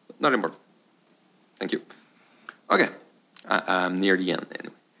 Not important. Thank you. Okay, I'm near the end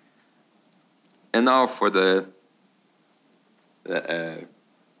anyway. And now for the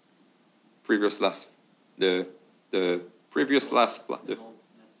previous last, the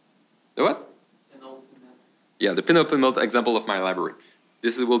what? Yeah, the penultimate example of my library.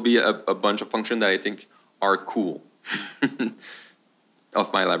 This will be a bunch of functions that I think are cool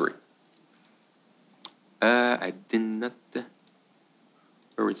of my library. I did not.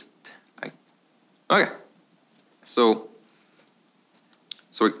 Where is it? Okay. So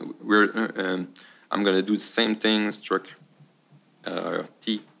we're. I'm gonna do the same thing. Struct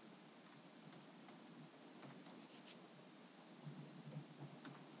T.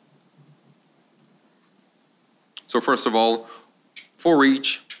 So first of all, for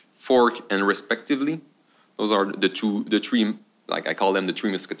each, fork, and respectively, those are the three, like I call them the three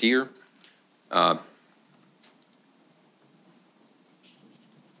musketeers.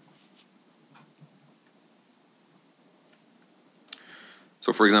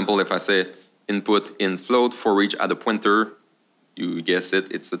 So for example, if I say input in float for each add a pointer, you guess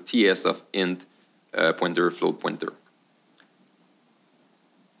it, it's a TS of int pointer float pointer.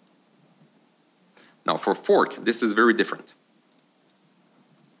 Now for fork, this is very different.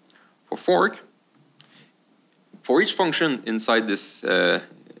 For fork, for each function inside this,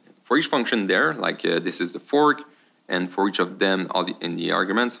 for each function there, like this is the fork, and for each of them in the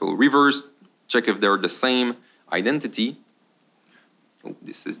arguments, we'll reverse, check if they're the same identity. Oh,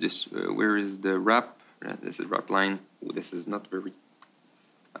 this is this, where is the wrap? This is wrap line. Oh, this is not very,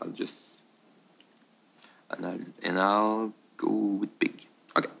 I'll just, and I'll go with big.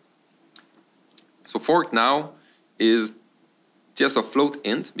 Okay. So fork now is TS of float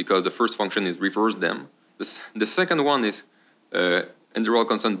int, because the first function is reverse them. The second one is integral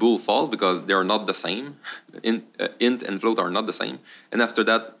constant bool false, because they are not the same. Int and float are not the same. And after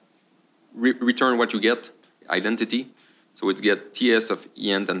that, return what you get, identity. So it's get TS of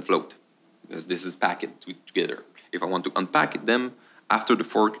int and float, because this is packed together. If I want to unpack them after the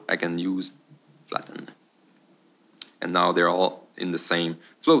fork, I can use flatten. And now they're all in the same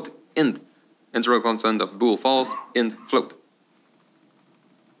float int. Integral constant of bool false, int float.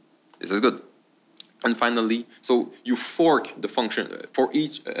 This is good. And finally, so you fork the function for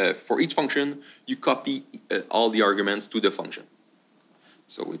each function. You copy all the arguments to the function.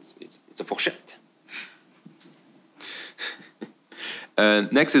 So it's a fourchette.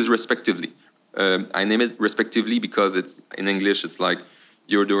 Next is respectively. I name it respectively because it's in English. It's like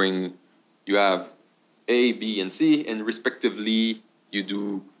you have A, B, and C, and respectively you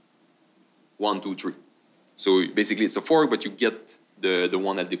do 1, 2, 3. So basically it's a fork, but you get the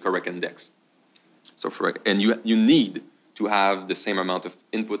one at the correct index. So and you need to have the same amount of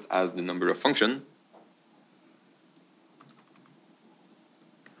input as the number of function.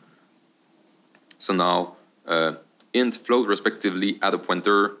 So now int float respectively add a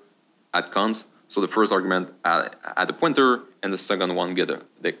pointer at const. So the first argument add a pointer, and the second one get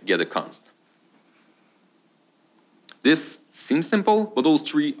a const. This seems simple, but those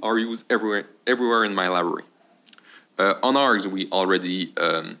three are used everywhere in my library. On args we already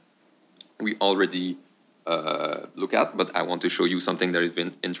look at, but I want to show you something that has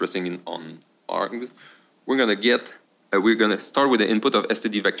been interesting on args. We're gonna start with the input of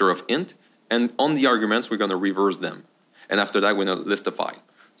std vector of int, and on the arguments we're gonna reverse them, and after that we're gonna listify.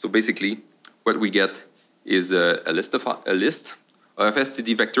 So basically, what we get is a list of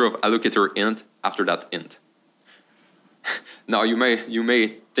std vector of allocator int after that int. Now you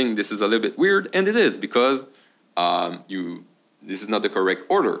may think this is a little bit weird, and it is, because this is not the correct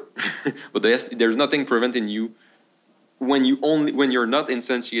order. But there's nothing preventing you when you're not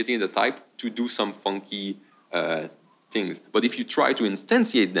instantiating the type to do some funky things. But if you try to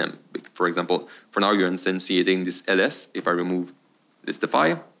instantiate them, for example, for now you're instantiating this ls. If I remove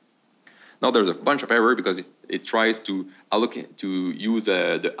listify, now there's a bunch of error because it tries to use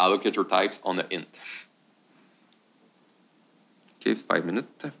the allocator types on the int. Okay, 5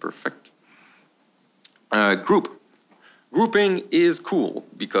 minutes, perfect. Grouping is cool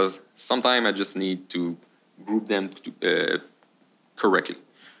because sometimes I just need to group them correctly.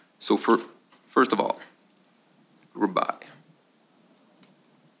 So first of all, group by.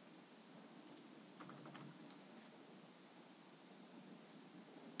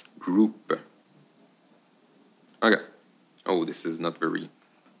 Group. Okay. Oh, this is not very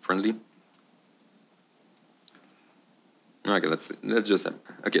friendly. Okay, let's just have,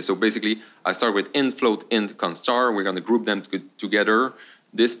 okay. So basically, I start with int, float, int, const char. We're going to group them together.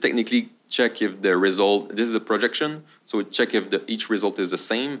 This technically check if the result. This is a projection, so it check if each result is the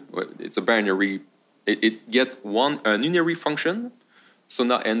same. It's a binary. It get a unary function. So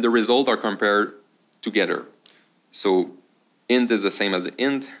now and the result are compared together. So int is the same as the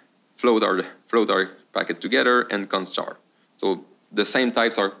int. Float are packed together, and const char. So the same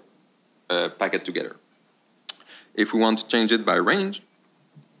types are packed together. If we want to change it by range,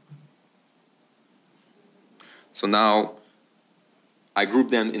 so now I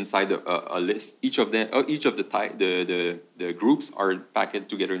group them inside a list. Each of the groups are packed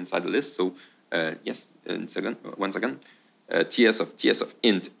together inside the list. So yes, in one second, ts of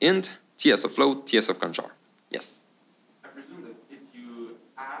int, ts of float, ts of const char. Yes. I presume that if you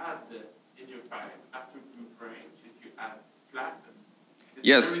add in your pipe after group range, if you add flat,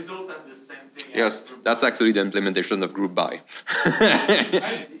 yes. The result of the same thing. Yes, that's actually the implementation of group by.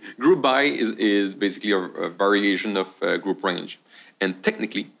 I see. Group by is basically a variation of group range. And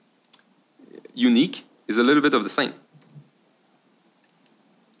technically, unique is a little bit of the same.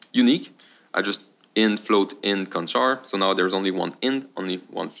 Unique, I just int, float, int, const char. So now there's only one int, only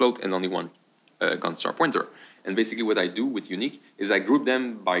one float, and only one const char pointer. And basically what I do with unique is I group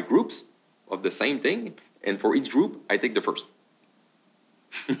them by groups of the same thing. And for each group, I take the first.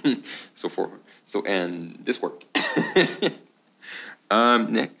 And this worked.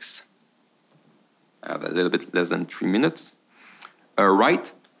 Next, I have a little bit less than 3 minutes.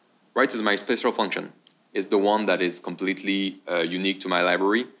 Write is my special function. It's the one that is completely unique to my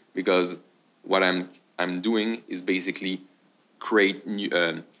library, because what I'm doing is basically create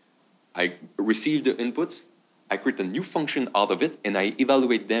new. I receive the inputs, I create a new function out of it, and I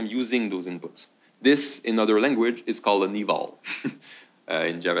evaluate them using those inputs. This, in other language, is called an eval.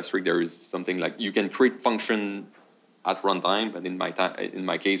 In JavaScript, there is something like you can create function at runtime, but in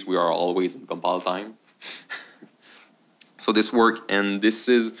my case, we are always in compile time. So this work, and this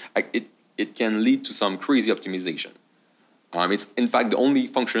is it can lead to some crazy optimization. It's in fact the only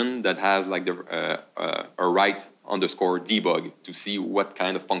function that has like a write underscore debug to see what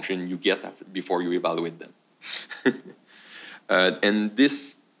kind of function you get before you evaluate them. And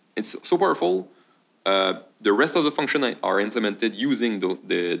this, it's so powerful. The rest of the function are implemented using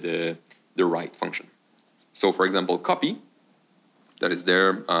the write function. So for example, copy, that is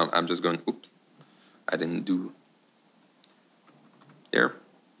there. I'm just going, oops, I didn't do there.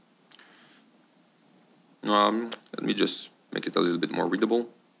 Let me just make it a little bit more readable.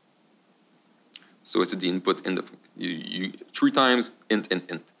 So it's the input in the, you 3 times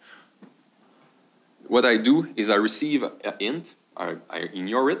int. What I do is I receive an int, I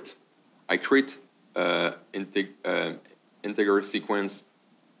ignore it, I create integer sequence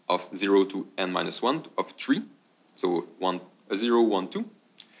of 0 to n-1 of 3, so 0, 1, 2.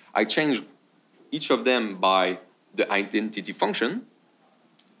 I change each of them by the identity function,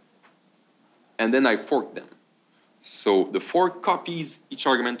 and then I fork them. So the fork copies each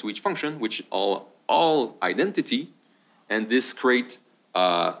argument to each function, which all identity, and this create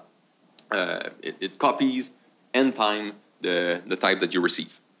it copies n time the type that you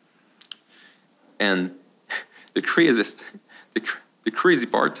receive. And the crazy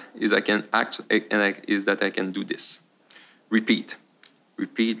part is I can that I can do this. Repeat.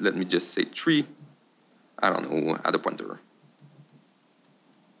 Let me just say 3. I don't know, add a pointer.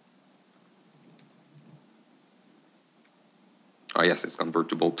 Oh yes, it's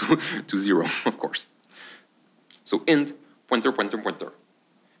convertible to 0, of course. So int pointer.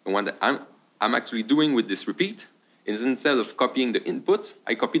 And what I'm actually doing with this repeat is instead of copying the input,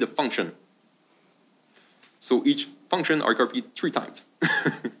 I copy the function. So each function are copied 3 times.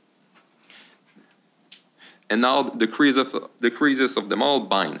 And now the craziest of them all,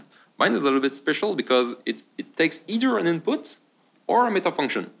 bind. Bind is a little bit special because it takes either an input or a meta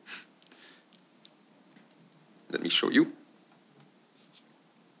function. Let me show you.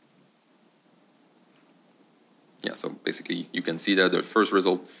 Yeah, so basically you can see that the first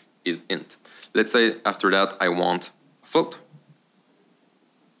result is int. Let's say after that I want a float.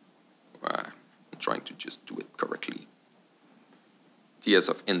 I'm trying to just do it correctly. TS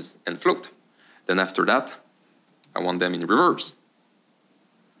of int and float. Then after that, I want them in reverse.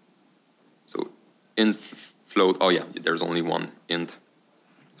 So int, float, oh yeah, there's only one int.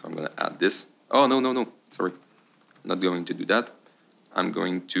 So I'm gonna add this. Oh, no, sorry. I'm not going to do that. I'm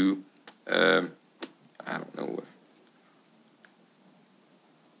going to, I don't know.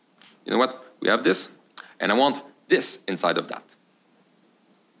 You know what? We have this, and I want this inside of that.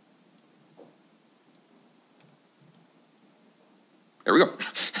 There we go.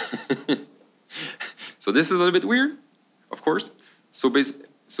 So this is a little bit weird, of course. So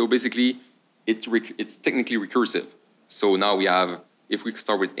basically, it's technically recursive. So now we have, if we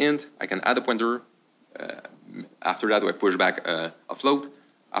start with int, I can add a pointer. After that, I push back a float.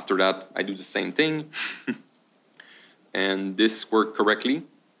 After that, I do the same thing. And this worked correctly,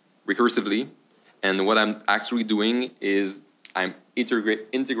 recursively. And what I'm actually doing is I'm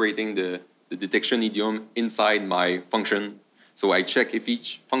integrating the detection idiom inside my function. So I check if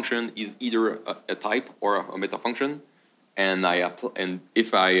each function is either a type or a meta function. And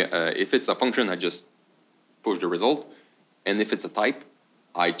if it's a function, I just push the result. And if it's a type,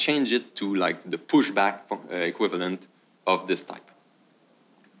 I change it to like the pushback equivalent of this type.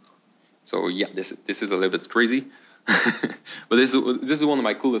 So yeah, this is a little bit crazy, but this is one of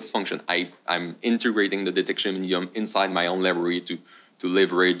my coolest functions. I'm integrating the detection idiom inside my own library to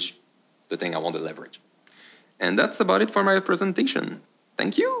leverage the thing I want to leverage. And that's about it for my presentation.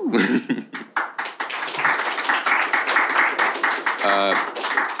 Thank you.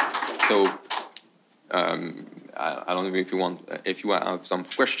 I don't know if you have some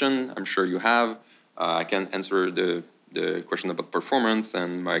question. I'm sure you have. I can answer the question about performance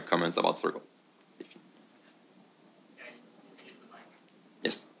and my comments about Circle.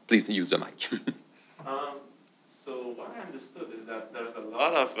 Yes, please use the mic. So what I understood is that there's a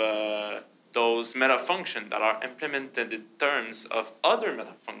lot of those meta functions that are implemented in terms of other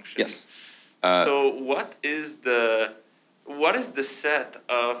meta functions. Yes. So what is the set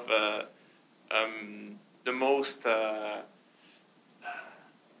of the most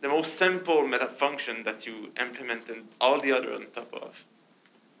simple meta function that you implemented all the other on top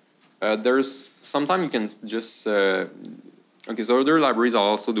of? There's sometimes you can just okay. So other libraries are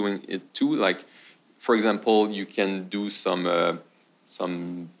also doing it too. Like, for example, you can do some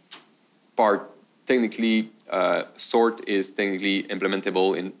part technically. Sort is technically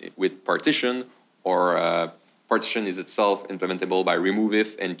implementable with partition, or partition is itself implementable by remove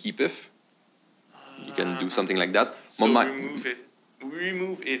if and keep if. You can do something like that. So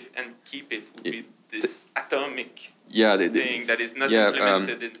remove if and keep if would be this atomic thing that is not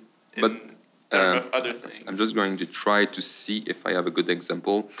implemented in terms of other things. I'm just going to try to see if I have a good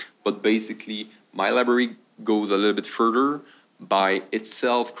example. But basically, my library goes a little bit further by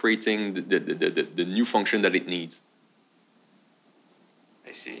itself creating the new function that it needs.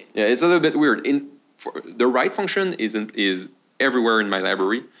 I see. Yeah, it's a little bit weird. The write function is everywhere in my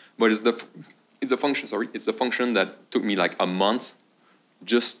library, but it's a function. Sorry, it's a function that took me like a month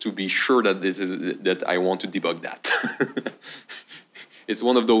just to be sure that that I want to debug that. It's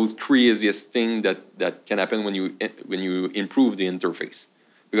one of those craziest things that can happen when you improve the interface.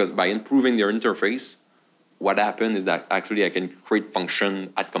 Because by improving their interface, what happened is that actually I can create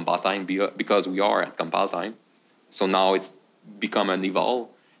function at compile time because we are at compile time. So now it's become an eval,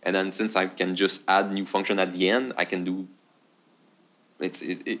 and then since I can just add new function at the end, I can do.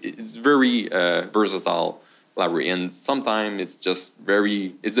 It's very versatile library, and sometimes it's just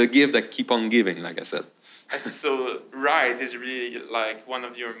it's a gift that keep on giving, like I said. So write is really like one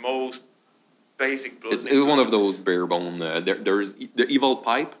of your most basic building blocks. It's one of those bare bone. There is the eval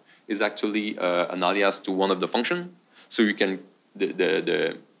pipe is actually an alias to one of the function, so you can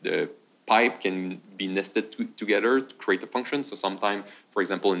the pipe can be nested together to create a function. So sometimes, for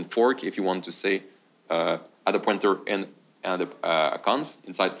example, in fork, if you want to say add a pointer and a cons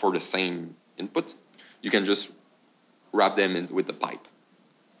inside for the same input, you can just wrap them in with the pipe.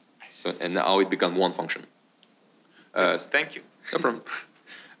 So, and now it becomes one function. Thank you. No problem.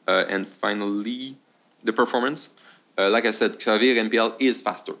 And finally, the performance. Like I said, Xavier MPL is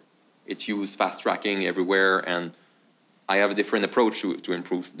faster. It uses fast tracking everywhere, and I have a different approach to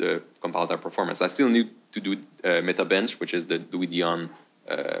improve the compile time performance. I still need to do MetaBench, which is the Duidion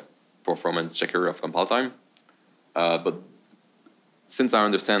performance checker of compile time. But since I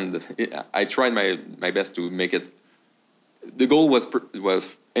understand that I tried my best to make it. The goal was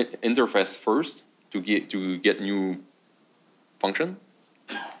interface first to get new function,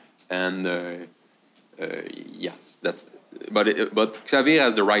 and yes, that's. But Xavier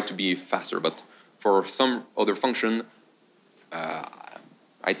has the right to be faster. But for some other function,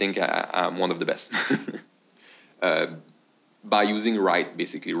 I think I'm one of the best. By using write,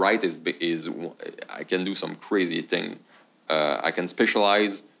 basically, write is I can do some crazy thing. I can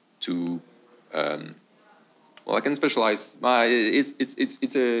specialize to. Well, I can specialize. It's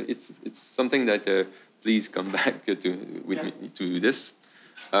something that please come back with me to this.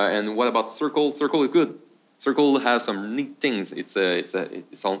 And what about Circle? Circle is good. Circle has some neat things. It's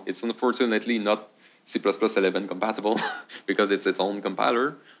unfortunately not C++11 compatible because it's its own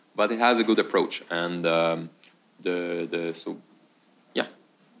compiler, but it has a good approach. And so yeah,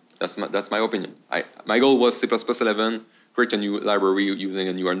 that's my opinion. My goal was C++11 create a new library using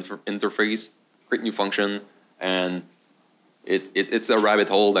a new interface, create new function, and it's a rabbit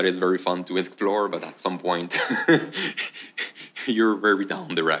hole that is very fun to explore, but at some point, you're very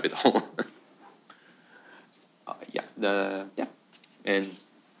down the rabbit hole.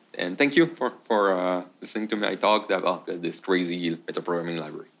 And thank you for listening to my talk about this crazy metaprogramming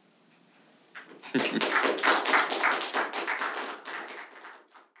library.